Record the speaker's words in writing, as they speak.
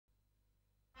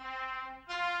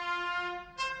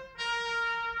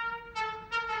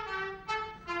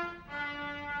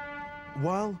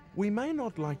While we may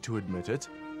not like to admit it,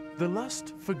 the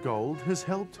lust for gold has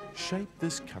helped shape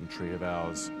this country of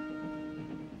ours.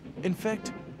 In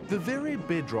fact, the very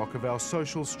bedrock of our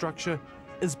social structure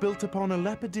is built upon a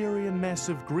lapidarian mass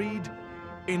of greed,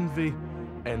 envy,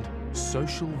 and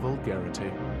social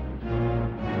vulgarity.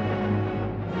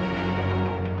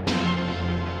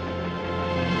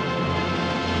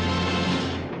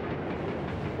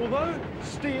 Although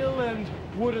steel and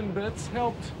wooden bits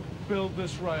helped build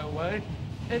this railway,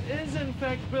 it is in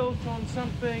fact built on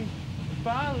something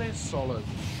far less solid.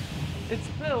 It's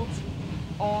built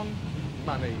on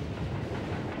money.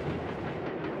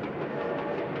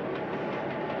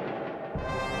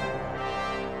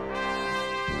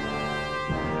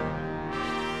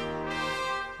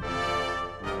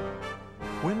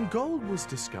 When gold was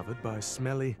discovered by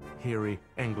smelly, hairy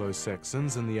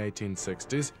Anglo-Saxons in the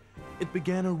 1860s, it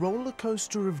began a roller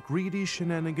coaster of greedy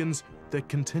shenanigans that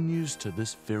continues to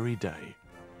this very day.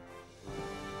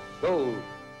 Gold.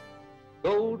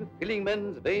 Gold filling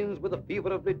men's veins with the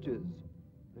fever of riches.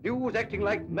 The news acting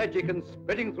like magic and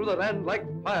spreading through the land like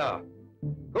fire.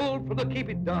 Gold from the keep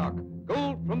it dark.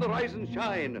 Gold from the rise and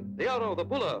shine. The arrow, the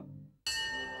buller.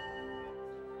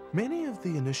 Many of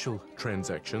the initial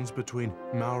transactions between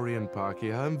Maori and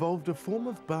Pākehā involved a form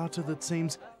of barter that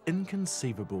seems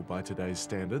inconceivable by today's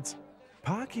standards.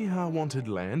 Pākehā wanted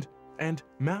land, and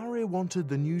Maori wanted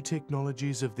the new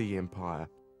technologies of the empire,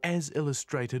 as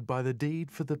illustrated by the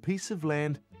deed for the piece of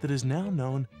land that is now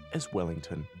known as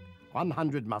Wellington.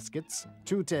 100 muskets,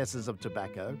 2 tesses of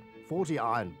tobacco, 40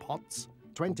 iron pots,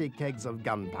 20 kegs of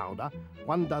gunpowder,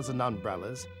 1 dozen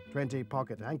umbrellas, 20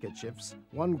 pocket handkerchiefs,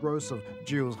 1 gross of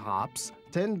Jew's harps,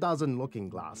 10 dozen looking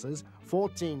glasses,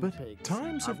 14 pigs. But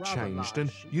times have changed,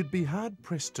 and you'd be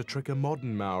hard-pressed to trick a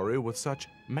modern Maori with such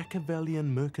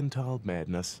Machiavellian mercantile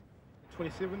madness.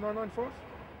 27,995?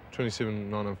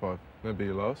 27,995. That'd be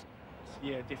your lowest?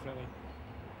 Yeah, definitely.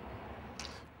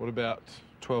 What about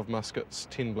 12 muskets,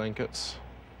 10 blankets,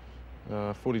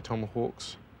 40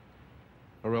 tomahawks,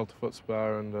 a Reltafoot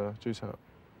spar, and a Jew's harp?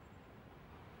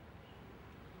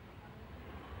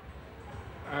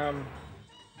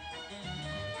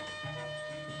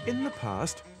 In the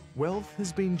past, wealth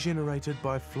has been generated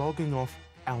by flogging off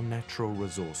our natural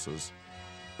resources,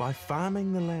 by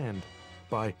farming the land,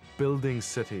 by building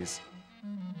cities.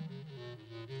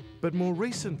 But more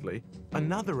recently,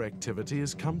 another activity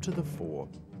has come to the fore: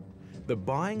 the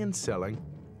buying and selling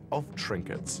of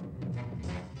trinkets.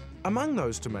 Among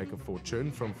those to make a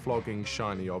fortune from flogging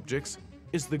shiny objects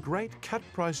is the great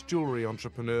cut-price jewellery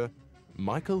entrepreneur,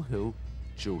 Michael Hill,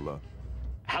 jeweller.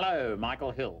 Hello,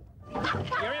 Michael Hill.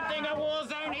 You're emptying a war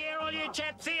zone here, all you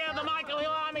chaps here, the Michael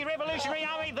Hill Army, Revolutionary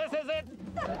Army, this is it.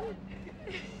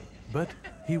 But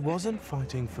he wasn't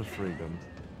fighting for freedom.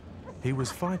 He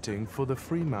was fighting for the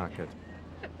free market.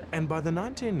 And by the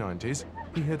 1990s,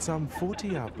 he had some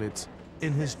 40 outlets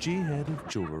in his jihad of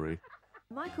jewellery.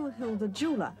 Michael Hill the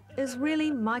jeweller is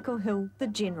really Michael Hill the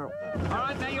general. All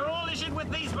right, now you're all issued with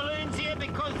these balloons here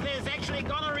because there's actually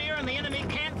gonorrhea in the enemy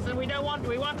camps and we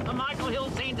want the Michael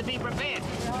Hill team to be prepared.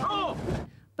 Oh!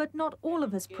 But not all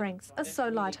of his pranks are so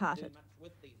light-hearted.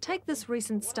 Take this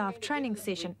recent staff training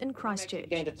session in Christchurch. I'm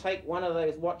going to take one of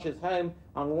those watches home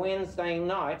on Wednesday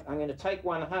night. I'm going to take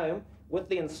one home with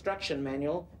the instruction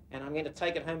manual, and I'm going to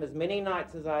take it home as many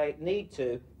nights as I need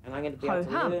to, and I'm going to be able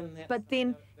to learn that. But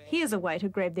then here's a way to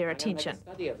grab their attention.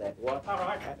 Study of that. What? All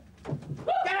right. Get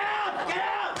out! Get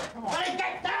out! Hey,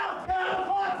 get down! Get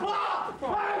out!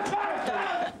 Floor!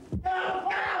 Down!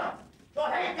 Down! Your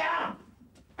head down!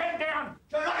 Head down!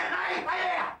 You're looking at me! Right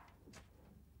here!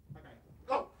 Okay,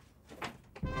 go!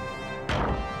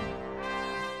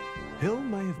 Hill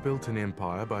may have built an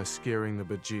empire by scaring the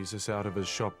bejesus out of his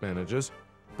shop managers,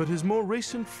 but his more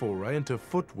recent foray into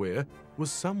footwear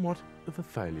was somewhat of a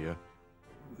failure.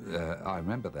 I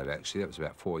remember that, actually. That was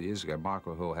about 4 years ago.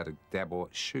 Michael Hill had a dabble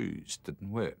at shoes.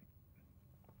 Didn't work.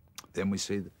 Then we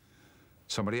see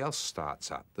somebody else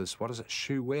starts up. This, what is it,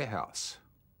 Shoe Warehouse.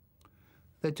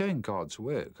 They're doing God's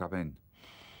work. I mean,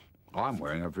 I'm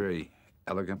wearing a very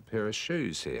elegant pair of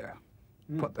shoes here.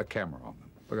 Put the camera on them.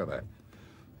 Look at that.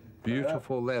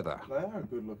 Beautiful leather. They are a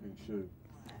good-looking shoe.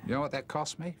 You know what that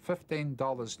cost me?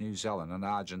 $15 New Zealand in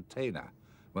Argentina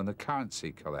when the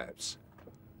currency collapsed.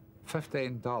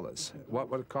 $15. What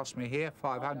would it cost me here?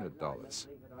 $500.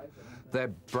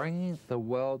 They're bringing the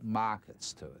world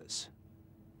markets to us.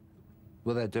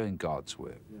 Well, they're doing God's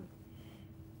work.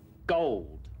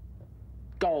 Gold.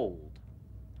 Gold.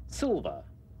 Silver.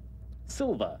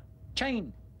 Silver.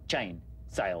 Chain. Chain.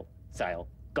 Sail. Sail.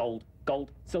 Gold.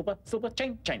 Gold. Silver. Silver.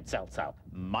 Chain. Chain. Sail. Sail.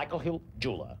 Michael Hill,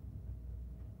 jeweller.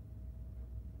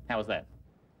 How was that?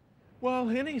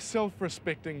 While any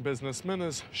self-respecting businessman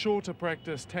is sure to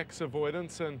practice tax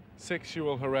avoidance and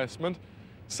sexual harassment,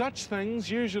 such things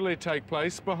usually take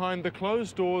place behind the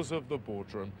closed doors of the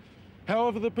boardroom.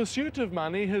 However, the pursuit of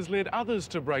money has led others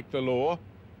to break the law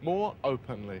more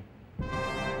openly.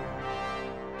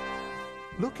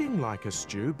 Looking like a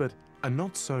stew, but a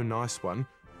not-so-nice one,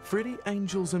 Freddie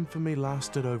Angel's infamy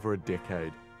lasted over a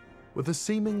decade, with a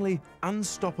seemingly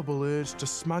unstoppable urge to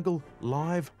smuggle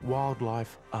live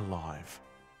wildlife alive.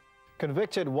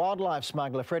 Convicted wildlife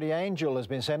smuggler Freddie Angel has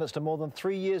been sentenced to more than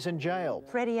 3 years in jail.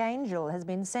 Freddie Angel has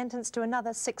been sentenced to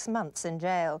another 6 months in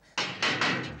jail.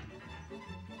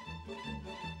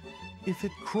 If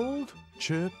it crawled,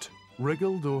 chirped,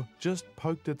 wriggled, or just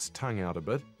poked its tongue out a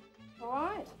bit, All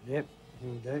right. Yep,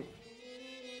 here we go.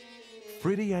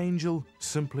 Freddie Angel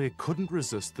simply couldn't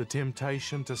resist the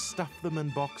temptation to stuff them in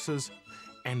boxes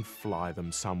and fly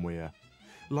them somewhere,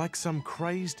 like some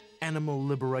crazed animal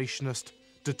liberationist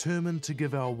determined to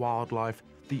give our wildlife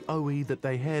the OE that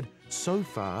they had, so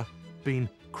far, been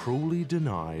cruelly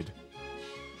denied.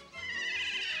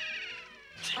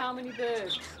 How many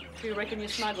birds do you reckon you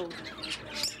smuggled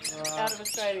out of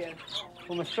Australia?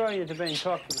 From Australia to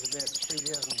Bangkok, it was about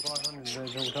 3,500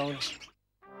 birds all told.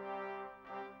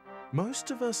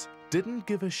 Most of us didn't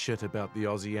give a shit about the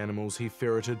Aussie animals he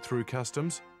ferreted through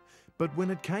customs, but when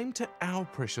it came to our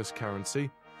precious currency,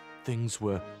 things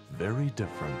were very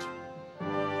different.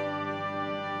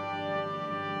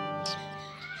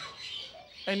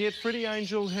 And yet Freddie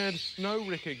Angel had no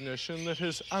recognition that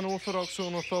his unorthodox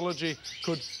ornithology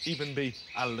could even be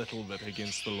a little bit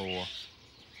against the law.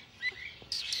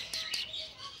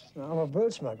 I'm a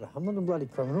bird smuggler. I'm not a bloody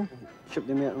criminal. Shipped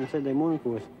them out on Saturday morning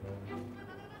for us.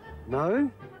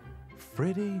 No?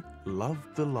 Freddie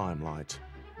loved the limelight.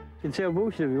 You can sell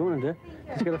bullshit if you wanted to.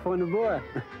 Just got to find a buyer.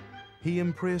 He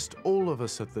impressed all of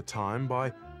us at the time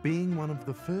by being one of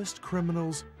the first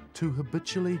criminals to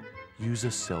habitually use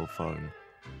a cell phone,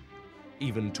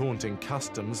 even taunting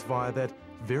customs via that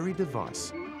very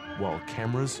device while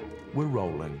cameras were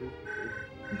rolling.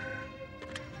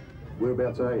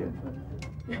 Whereabouts are you?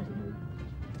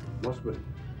 Mossman.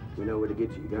 We know where to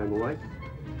get you. You going away?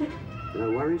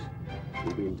 No worries.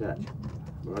 We'll be in touch.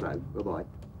 Righto. Bye-bye.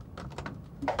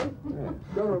 Yeah.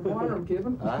 Got a reminder,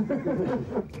 Kevin. Huh?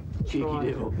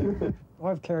 Cheeky devil.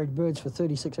 I've carried birds for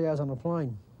 36 hours on a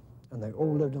plane, and they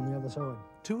all lived on the other side.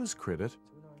 To his credit,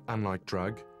 unlike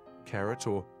drug, carrot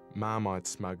or marmite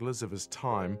smugglers of his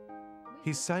time,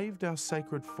 he saved our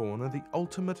sacred fauna the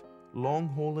ultimate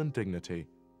long-haul indignity.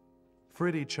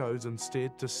 Freddie chose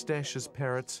instead to stash his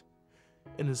parrots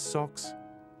in his socks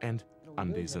and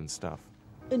undies and stuff.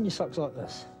 In your socks like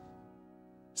this.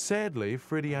 Sadly,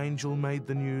 Freddie Angel made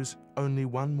the news only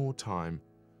one more time,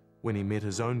 when he met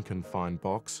his own confined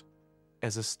box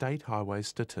as a state highway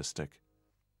statistic.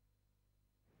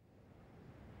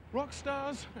 Rock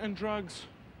stars and drugs,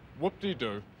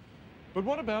 whoop-de-doo. But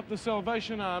what about the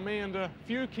Salvation Army and a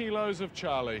few kilos of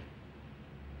Charlie?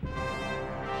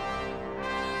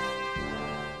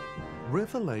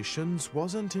 Revelations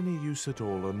wasn't any use at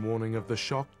all in warning of the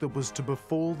shock that was to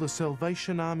befall the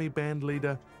Salvation Army band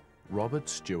leader, Robert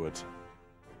Stewart.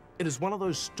 It is one of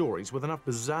those stories with enough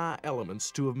bizarre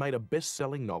elements to have made a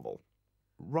best-selling novel.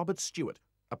 Robert Stewart,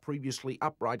 a previously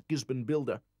upright Gisborne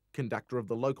builder, conductor of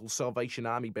the local Salvation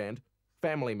Army band,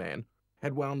 family man,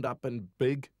 had wound up in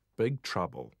big, big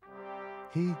trouble.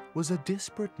 He was a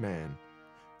desperate man,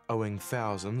 owing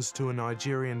thousands to a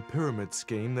Nigerian pyramid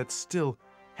scheme that still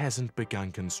hasn't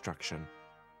begun construction.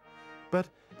 But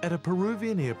at a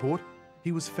Peruvian airport,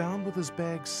 he was found with his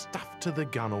bag stuffed to the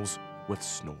gunnels with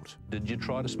snort. Did you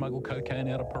try to smuggle cocaine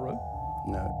out of Peru?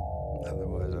 No,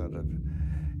 otherwise I'd have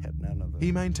had none of it.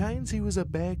 He maintains he was a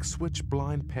bag-switch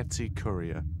blind patsy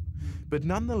courier, but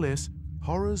nonetheless,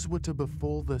 horrors were to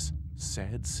befall this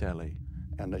sad Sally.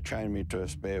 And they chained me to a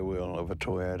spare wheel of a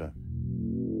Toyota.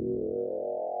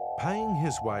 Paying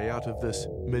his way out of this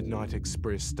midnight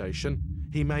express station,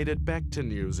 he made it back to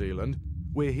New Zealand,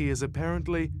 where he is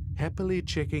apparently happily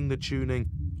checking the tuning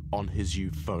on his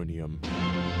euphonium.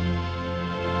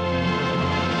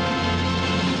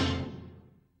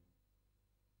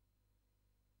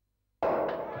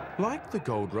 Like the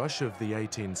gold rush of the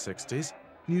 1860s,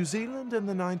 New Zealand in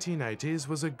the 1980s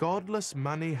was a godless,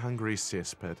 money-hungry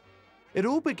cesspit. It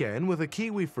all began with a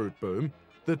kiwi fruit boom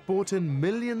that brought in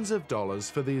millions of dollars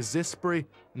for these zespri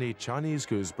near Chinese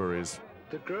gooseberries.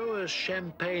 The growers'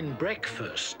 champagne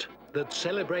breakfast that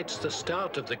celebrates the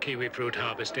start of the kiwi fruit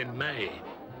harvest in May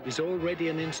is already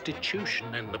an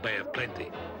institution in the Bay of Plenty.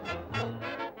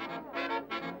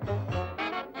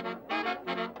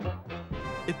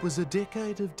 It was a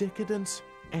decade of decadence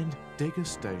and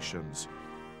degustations.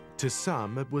 To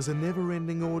some, it was a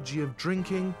never-ending orgy of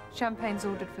drinking Champagne's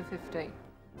ordered for 50.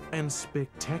 and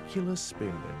spectacular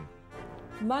spending.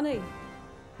 Money,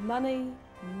 money,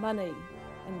 money,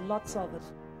 and lots of it.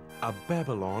 A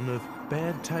Babylon of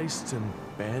bad tastes and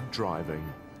bad driving.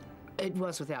 It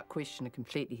was without question a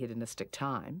completely hedonistic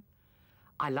time.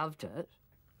 I loved it.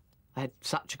 I had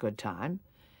such a good time.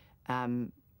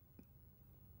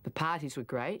 The parties were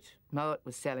great. Moet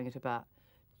was selling at about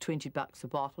 $20 a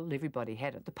bottle. Everybody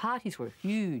had it. The parties were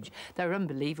huge. They were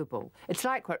unbelievable. It's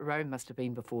like what Rome must have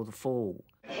been before the fall.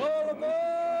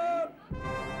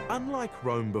 Unlike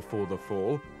Rome before the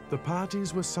fall, the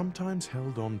parties were sometimes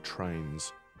held on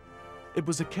trains. It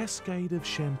was a cascade of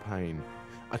champagne,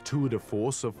 a tour de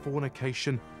force of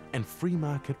fornication and free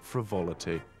market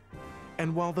frivolity.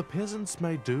 And while the peasants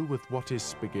may do with what is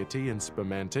spaghetti and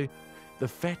spermanti, the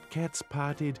fat cats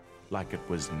partied like it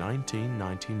was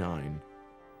 1999.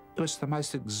 It was the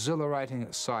most exhilarating,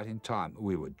 exciting time.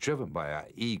 We were driven by our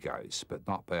egos, but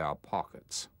not by our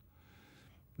pockets.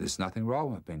 There's nothing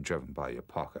wrong with being driven by your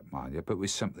pocket, mind you, but we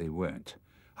simply weren't.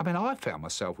 I mean, I found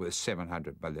myself worth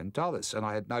 $700 million, and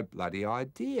I had no bloody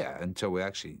idea until we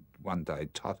actually one day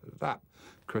totted it up.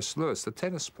 Chris Lewis, the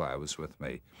tennis player, was with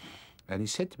me, and he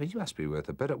said to me, "You must be worth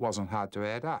a bit." It wasn't hard to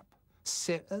add up.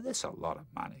 That's a lot of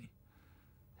money.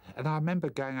 And I remember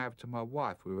going over to my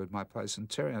wife, we were at my place in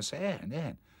Terry, and I said,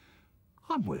 Anne,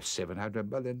 I'm worth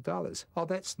 $700 million. Oh,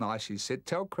 that's nice, she said.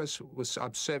 Tell Chris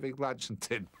I'm serving lunch in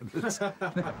 10 minutes.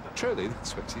 Truly,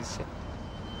 that's what she said.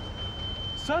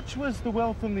 Such was the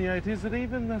wealth in the 80s that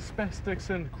even the spastics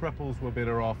and cripples were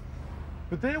better off.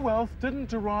 But their wealth didn't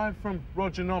derive from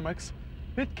Rogernomics.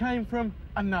 It came from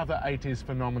another 80s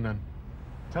phenomenon.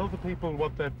 Tell the people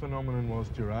what that phenomenon was,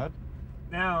 Gerard.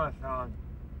 Now I found.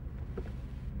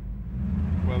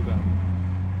 Well done.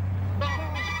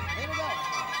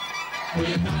 For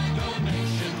your kind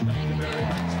donation, thank you very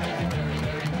much, thank you very, very,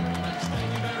 very much,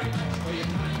 thank you very much for your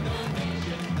kind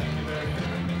donation, thank you very,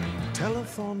 very, very much.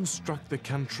 Telethon struck the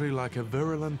country like a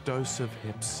virulent dose of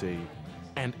Hep C,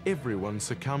 and everyone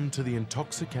succumbed to the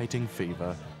intoxicating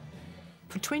fever.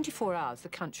 For 24 hours, the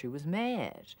country was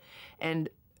mad, and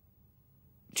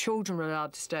children were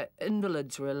allowed to stay,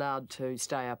 invalids were allowed to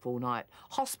stay up all night.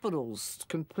 Hospitals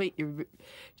completely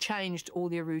changed all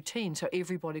their routine so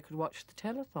everybody could watch the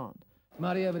telethon.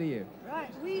 Marty, over to you.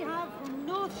 Right, we have from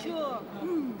North Shore,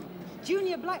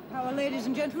 Junior Black Power, ladies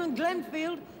and gentlemen,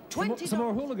 Glenfield, $20. Some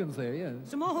more hooligans there, yeah.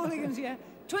 Some more hooligans, yeah.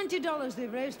 $20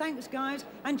 they've raised, thanks, guys,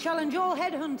 and challenge all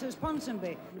headhunters,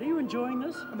 Ponsonby. Are you enjoying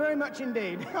this? Very much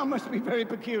indeed. I must be very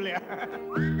peculiar.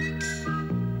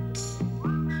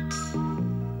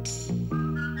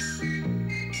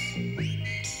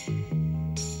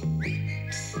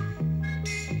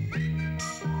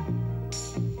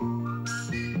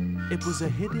 It was a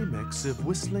heady mix of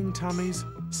whistling tummies,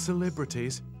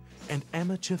 celebrities, and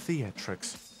amateur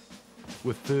theatrics,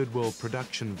 with third world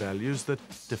production values that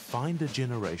defined a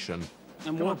generation.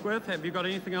 And Warkworth, have you got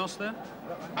anything else there?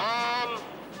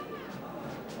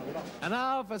 And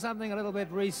now for something a little bit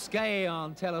risque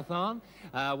on telethon.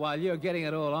 While you're getting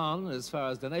it all on, as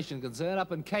far as donation concerned,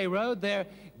 up in K Road, they're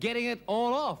getting it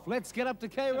all off. Let's get up to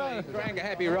K Road.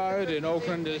 Happy Road in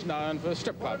Auckland is known for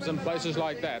strip clubs and places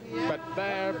like that, but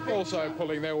they're also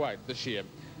pulling their weight this year.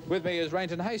 With me is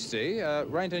Rainton Hasty.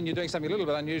 Rainton, you're doing something a little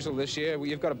bit unusual this year.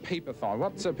 You've got a peepathon.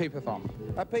 What's a peepathon?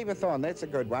 A peepathon, that's a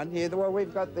good one. Yeah, well,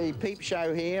 we've got the peep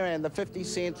show here and the 50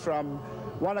 cent from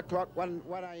 1 o'clock, 1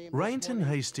 a.m. Rainton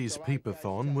Hasty's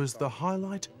peepathon was the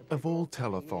highlight of all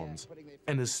telethons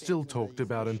and is still talked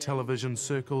about in television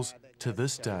circles to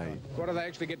this day. What do they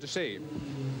actually get to see?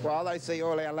 Well, they see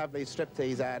all our lovely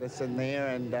striptease artists in there,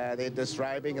 and they're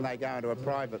disrobing, and they go into a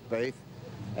private booth,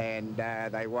 and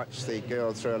they watch the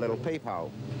girls through a little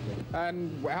peephole.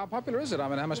 And how popular is it? I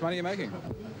mean, how much money are you making?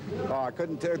 Oh, I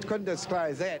couldn't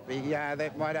disclose that.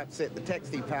 That might upset the tax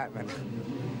department.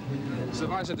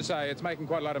 Suffice it to say, it's making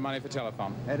quite a lot of money for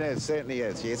telethon. It is, certainly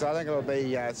is, yes. I think it'll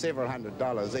be several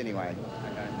 $100s anyway.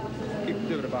 Okay. Keep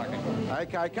doing it barking.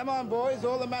 Okay, come on, boys.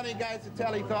 All the money goes to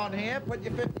telethon here. Put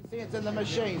your 50 cents in the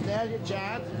machine. Now's your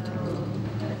chance.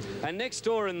 And next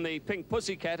door in the Pink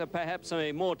Pussycat, perhaps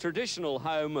a more traditional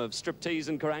home of striptease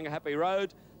in Karangahape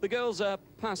Road, the girls are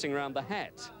passing around the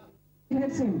hat.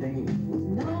 Yes, indeed.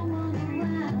 No one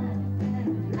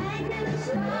around,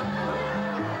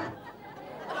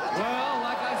 Well,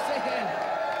 like I said,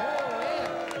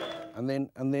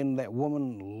 And then that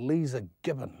woman, Lisa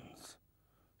Gibbons,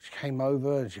 she came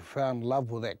over and she found love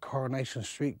with that Coronation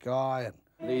Street guy.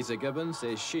 Lisa Gibbons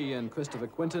says she and Christopher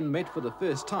Quinton met for the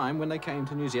first time when they came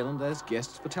to New Zealand as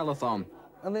guests for telethon.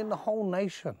 And then the whole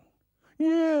nation,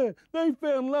 Yeah, they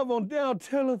found love on our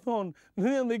telethon.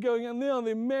 Now they're going out, now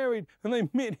they're married, and they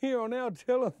met here on our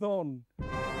telethon.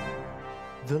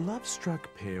 The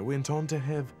love-struck pair went on to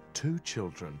have 2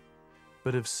 children,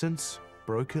 but have since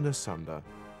broken asunder.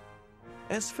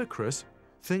 As for Chris,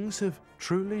 things have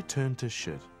truly turned to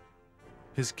shit.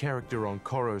 His character on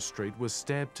Corro Street was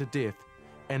stabbed to death,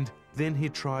 and then he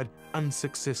tried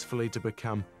unsuccessfully to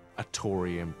become a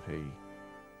Tory MP.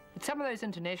 But some of those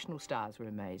international stars were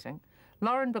amazing.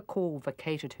 Lauren Bacall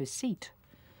vacated her seat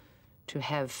to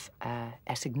have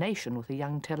assignation with a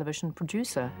young television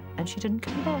producer, and she didn't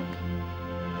come back.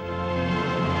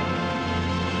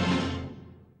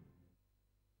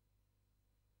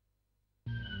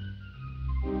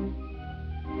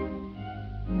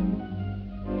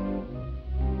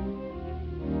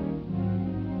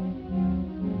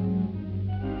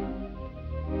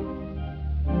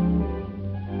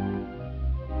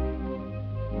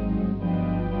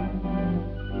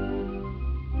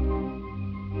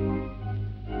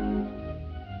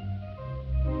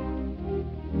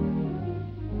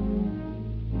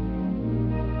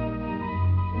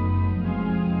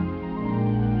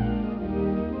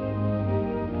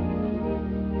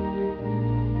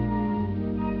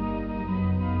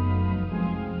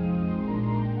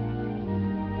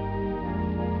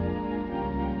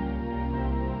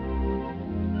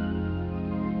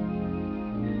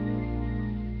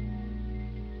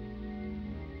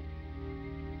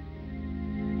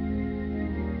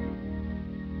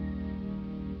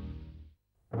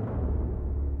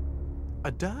 A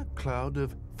dark cloud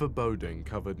of foreboding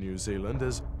covered New Zealand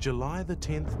as July the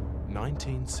 10th,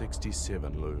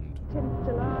 1967 loomed.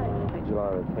 July the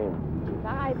 10th.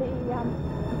 July the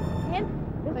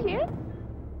 10th this year?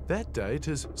 That date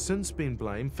has since been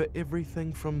blamed for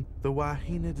everything from the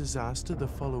Wahine disaster the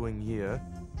following year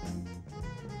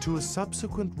to a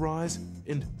subsequent rise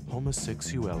in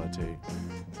homosexuality.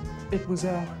 It was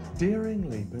our daring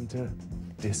leap into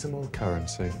decimal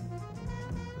currency.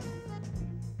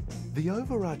 The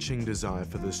overarching desire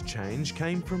for this change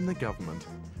came from the government,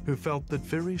 who felt that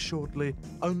very shortly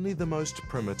only the most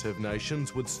primitive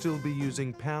nations would still be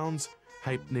using pounds,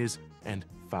 halfpennies and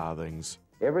farthings.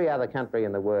 Every other country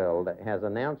in the world has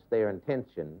announced their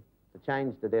intention to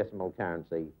change to decimal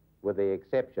currency, with the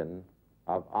exception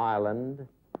of Ireland,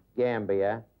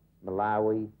 Gambia,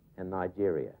 Malawi and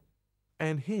Nigeria.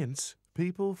 And hence,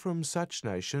 people from such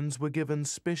nations were given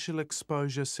special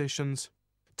exposure sessions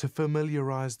to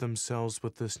familiarise themselves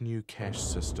with this new cash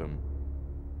system.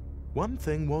 One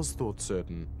thing was thought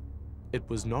certain: it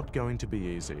was not going to be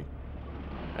easy.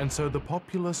 And so the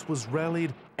populace was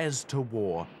rallied as to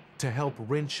war to help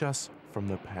wrench us from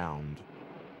the pound.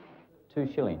 2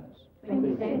 shillings.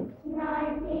 20 cents.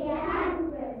 90,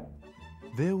 100.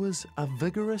 There was a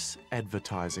vigorous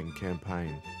advertising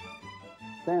campaign.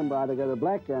 Stand by to get a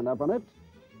black and up on it.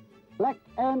 Black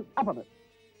and up on it.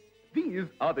 These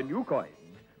are the new coins.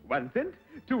 1 cent,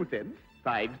 2 cents,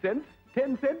 5 cents,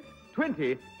 10 cents,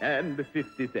 20 and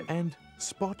 50 cents. And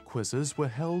spot quizzes were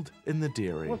held in the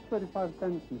dairy. What's 35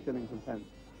 cents in shillings and pence?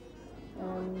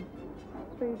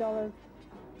 $3.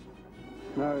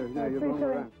 No, you're wrong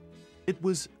around. It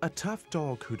was a tough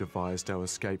dog who devised our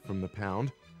escape from the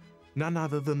pound, none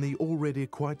other than the already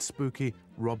quite spooky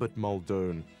Robert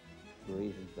Muldoon,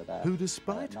 who,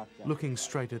 despite looking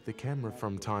straight at the camera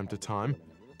from time to time,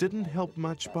 didn't help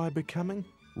much by becoming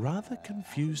rather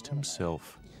confused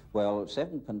himself. Well,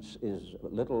 7p is a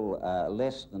little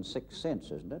less than 6 cents,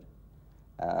 isn't it?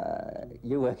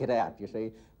 You work it out, you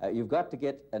see. You've got to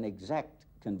get an exact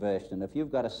conversion. If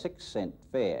you've got a 6-cent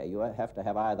fare, you have to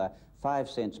have either 5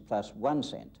 cents plus 1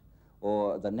 cent,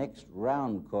 or the next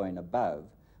round coin above,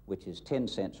 which is 10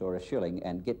 cents or a shilling,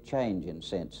 and get change in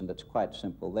cents, and it's quite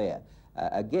simple there.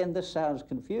 Again, this sounds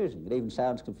confusing. It even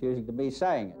sounds confusing to me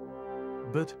saying it.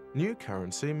 But new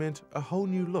currency meant a whole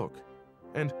new look.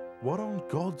 And what on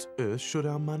God's earth should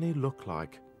our money look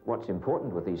like? What's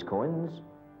important with these coins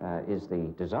is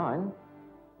the design,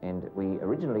 and we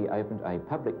originally opened a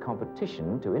public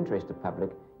competition to interest the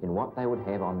public in what they would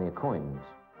have on their coins.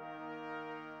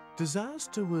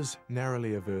 Disaster was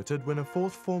narrowly averted when a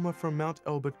 4th former from Mount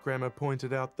Albert Grammar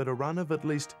pointed out that a run of at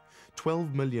least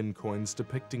 12 million coins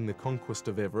depicting the conquest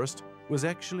of Everest was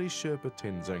actually Sherpa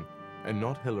Tenzing and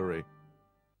not Hillary.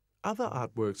 Other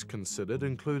artworks considered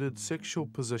included sexual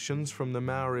positions from the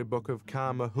Maori book of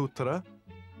Kamahutra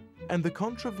and the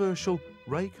controversial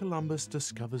Ray Columbus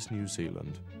Discovers New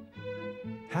Zealand.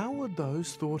 How would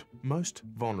those thought most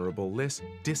vulnerable, less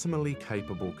decimally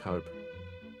capable cope?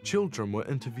 Children were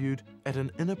interviewed at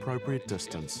an inappropriate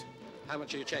distance. How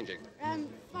much are you changing?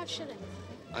 5 shillings.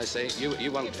 I see.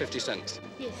 You want 50 cents?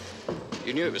 Yes.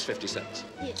 You knew it was 50 cents?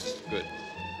 Yes. Good.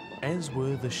 As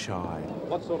were the shy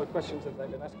What sort of questions have they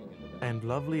been asking you today? and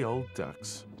lovely old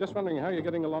ducks. Just wondering how you're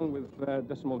getting along with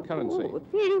decimal currency. Oh,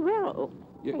 very well.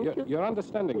 You're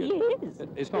understanding it? Yes.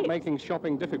 It's not making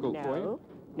shopping difficult for you?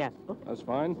 No. That's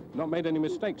fine. Not made any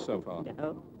mistakes so far?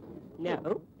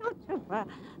 No, not so far.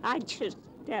 I just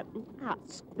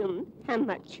ask them how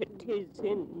much it is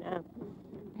in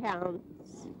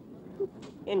pounds,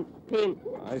 in pence.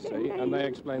 I see. And they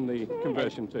explain the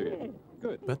conversion to you?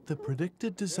 Good. But the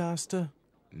predicted disaster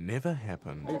never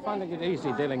happened. Are you finding it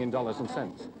easy dealing in dollars and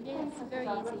cents? Yes, very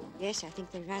easy. Yes, I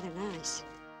think they're rather nice.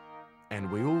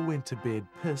 And we all went to bed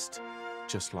pissed,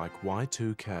 just like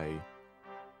Y2K.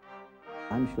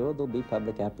 I'm sure there'll be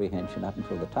public apprehension up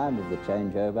until the time of the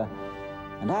changeover,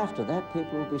 and after that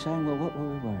people will be saying, well, what were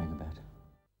we worrying about?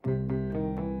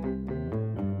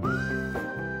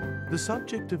 The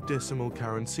subject of decimal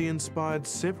currency inspired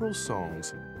several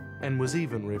songs and was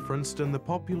even referenced in the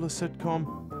popular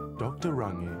sitcom Dr.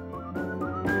 Rangi.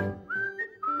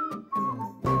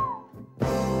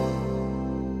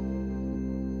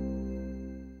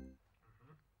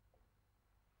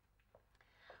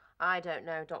 I don't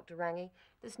know, Dr. Rangi.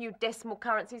 This new decimal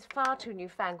currency is far too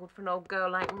newfangled for an old girl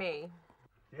like me.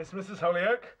 Yes, Mrs.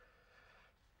 Holyoake?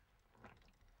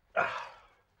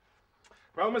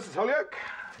 Well, Mrs. Holyoake,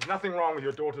 there's nothing wrong with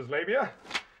your daughter's labia.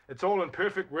 It's all in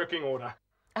perfect working order.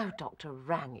 Oh, Dr.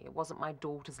 Rangi, it wasn't my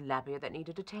daughter's labia that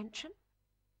needed attention.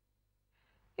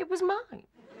 It was mine.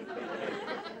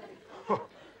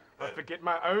 I'd forget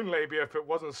my own labia if it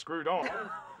wasn't screwed on.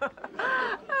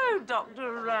 Oh, Dr.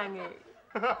 Rangi.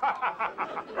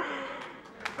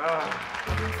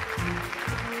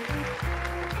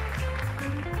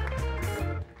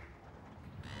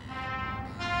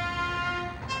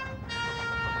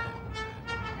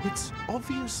 It's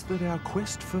obvious that our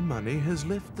quest for money has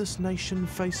left this nation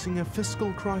facing a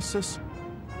fiscal crisis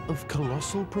of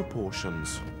colossal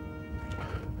proportions.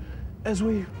 As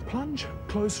we plunge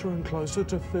closer and closer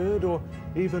to third or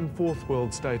even fourth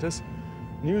world status,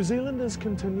 New Zealanders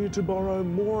continue to borrow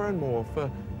more and more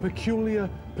for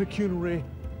pecuniary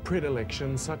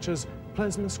predilections such as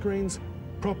plasma screens,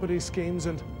 property schemes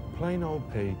and plain old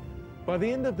P. By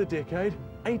the end of the decade,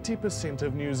 80%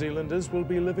 of New Zealanders will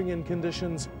be living in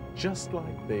conditions just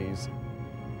like these.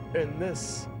 In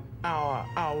this, our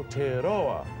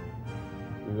Aotearoa,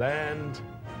 land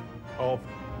of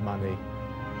money.